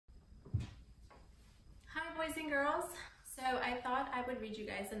boys and girls. So I thought I would read you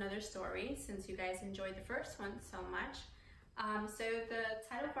guys another story since you guys enjoyed the first one so much. So the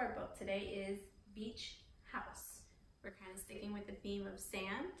title of our book today is Beach House. We're kind of sticking with the theme of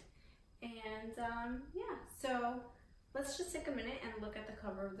sand. And yeah, so let's just take a minute and look at the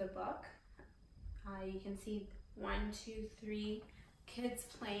cover of the book. You can see 1, 2, 3 kids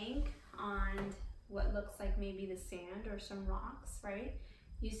playing on what looks like maybe the sand or some rocks, right?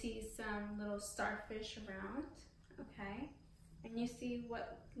 You see some little starfish around, okay? And you see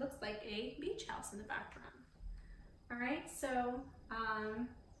what looks like a beach house in the background. All right, so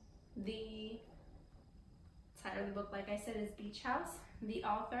the title of the book, like I said, is Beach House. The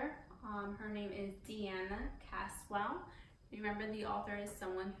author, her name is Deanna Caswell. Remember, the author is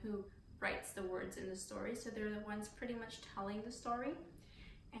someone who writes the words in the story, so they're the ones pretty much telling the story.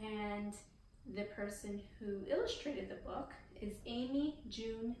 And the person who illustrated the book is Amy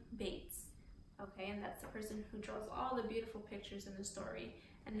June Bates. Okay, and that's the person who draws all the beautiful pictures in the story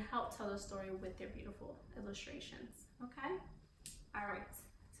and help tell the story with their beautiful illustrations. Okay? All right,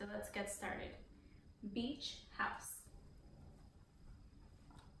 so let's get started. Beach House.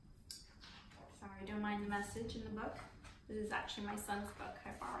 Sorry, don't mind the message in the book. This is actually my son's book. I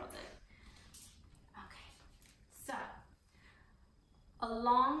borrowed it. Okay, so a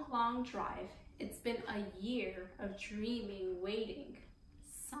long, long drive. It's been a year of dreaming, waiting.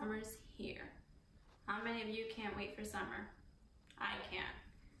 Summer's here. How many of you can't wait for summer? I can't.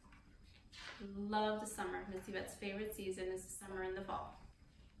 Love the summer. Miss Yvette's favorite season is the summer and the fall.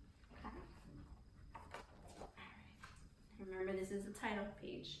 Okay. All right. Remember, this is the title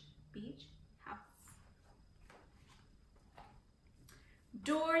page. Beach House.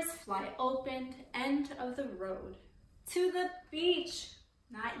 Doors fly open, end of the road. To the beach.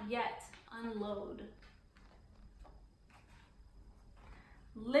 Not yet. Unload.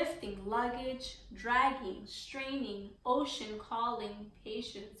 Lifting luggage, dragging, straining, ocean calling,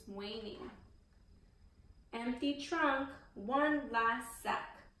 patience waning. Empty trunk, one last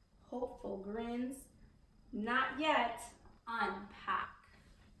sack, hopeful grins, not yet, unpack.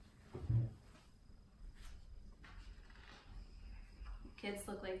 Kids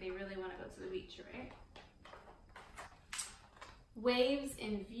look like they really want to go to the beach, right? Waves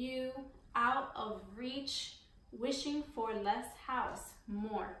in view, out of reach, wishing for less house,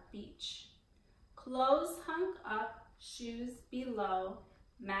 more beach. Clothes hung up, shoes below,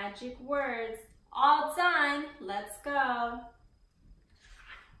 magic words, all done, let's go.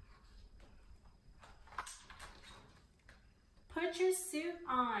 Put your suit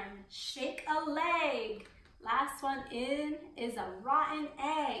on, shake a leg. Last one in is a rotten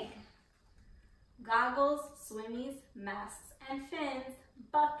egg. Goggles, swimmies, masks and fins,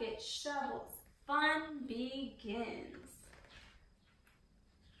 buckets, shovels, fun begins.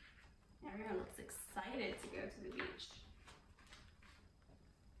 Everyone looks excited to go to the beach.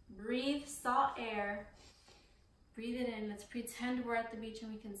 Breathe salt air. Breathe it in. Let's pretend we're at the beach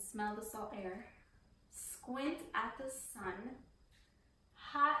and we can smell the salt air. Squint at the sun.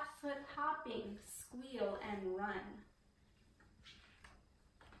 Hot foot hopping, squeal and run.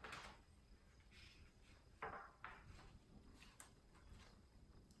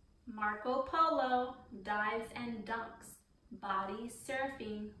 Marco Polo, dives and dunks, body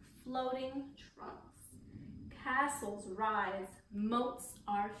surfing, floating trunks. Castles rise, moats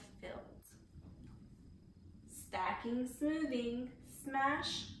are filled. Stacking, smoothing,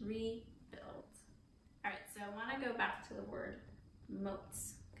 smash, rebuild. All right, so I want to go back to the word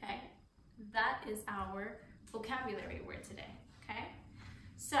moats, okay? That is our vocabulary word today, okay?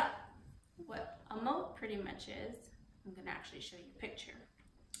 So, what a moat pretty much is, I'm going to actually show you a picture,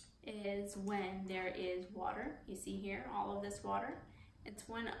 is when there is water. You see here all of this water. It's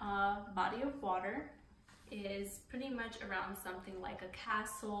when a body of water is pretty much around something like a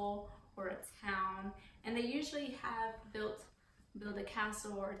castle or a town, and they usually have build a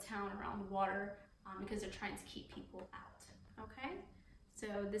castle or a town around water because they're trying to keep people out. Okay,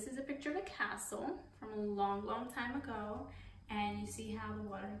 so this is a picture of a castle from a long, long time ago, and you see how the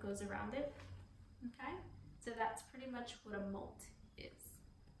water goes around it. Okay, so that's pretty much what a moat is.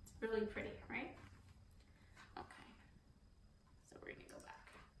 Really pretty, right? Okay, so we're gonna go back.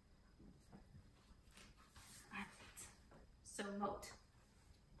 All right, so moat.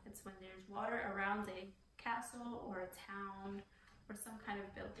 It's when there's water around a castle or a town or some kind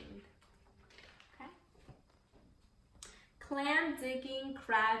of building. Okay. Clam digging,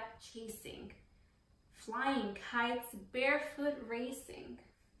 crab chasing, flying kites, barefoot racing.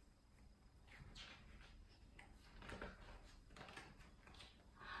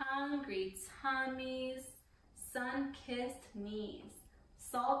 Hungry tummies, sun-kissed knees,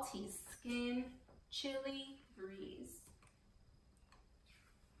 salty skin, chilly breeze.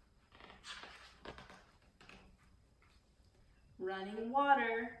 Running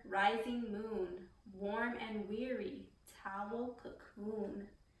water, rising moon, warm and weary, towel cocoon.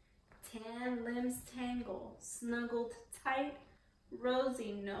 Tan limbs tangle, snuggled tight,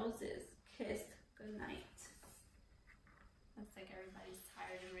 rosy noses kissed goodnight. Looks like everybody's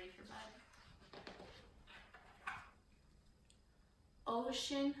tired and ready for bed.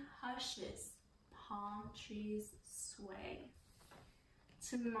 Ocean hushes, palm trees sway.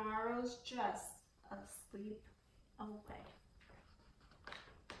 Tomorrow's just asleep away.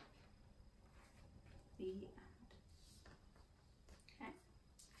 The end. Okay.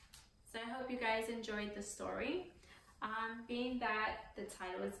 So I hope you guys enjoyed the story. Being that the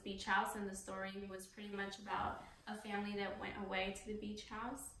title is Beach House and the story was pretty much about a family that went away to the beach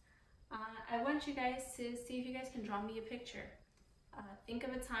house, I want you guys to see if you guys can draw me a picture. Think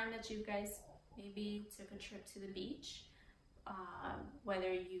of a time that you guys maybe took a trip to the beach,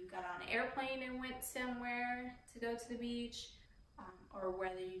 whether you got on an airplane and went somewhere to go to the beach, or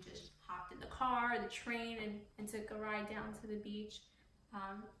whether you just hopped in the car or the train and took a ride down to the beach.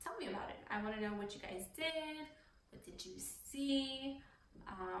 Tell me about it. I want to know what you guys did. What did you see?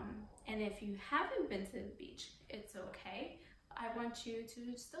 And if you haven't been to the beach, it's okay. I want you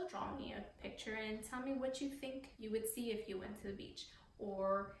to still draw me a picture and tell me what you think you would see if you went to the beach.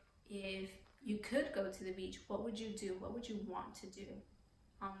 Or if you could go to the beach, what would you do? What would you want to do?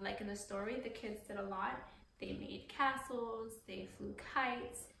 Like in the story, the kids did a lot. They made castles, they flew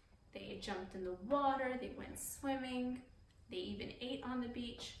kites, they jumped in the water, they went swimming, they even ate on the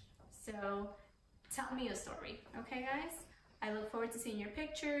beach. So tell me a story, okay guys? I look forward to seeing your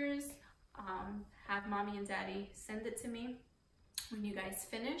pictures. Have mommy and daddy send it to me. When you guys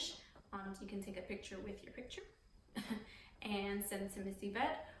finish, you can take a picture with your picture and send it to Miss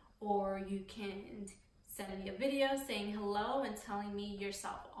Yvette, or you can send me a video saying hello and telling me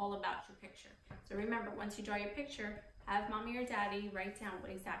yourself all about your picture. So remember, once you draw your picture, have mommy or daddy write down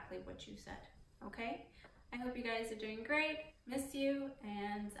exactly what you said, okay? I hope you guys are doing great. Miss you,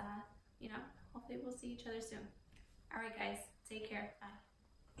 and hopefully we'll see each other soon. All right, guys, take care. Bye.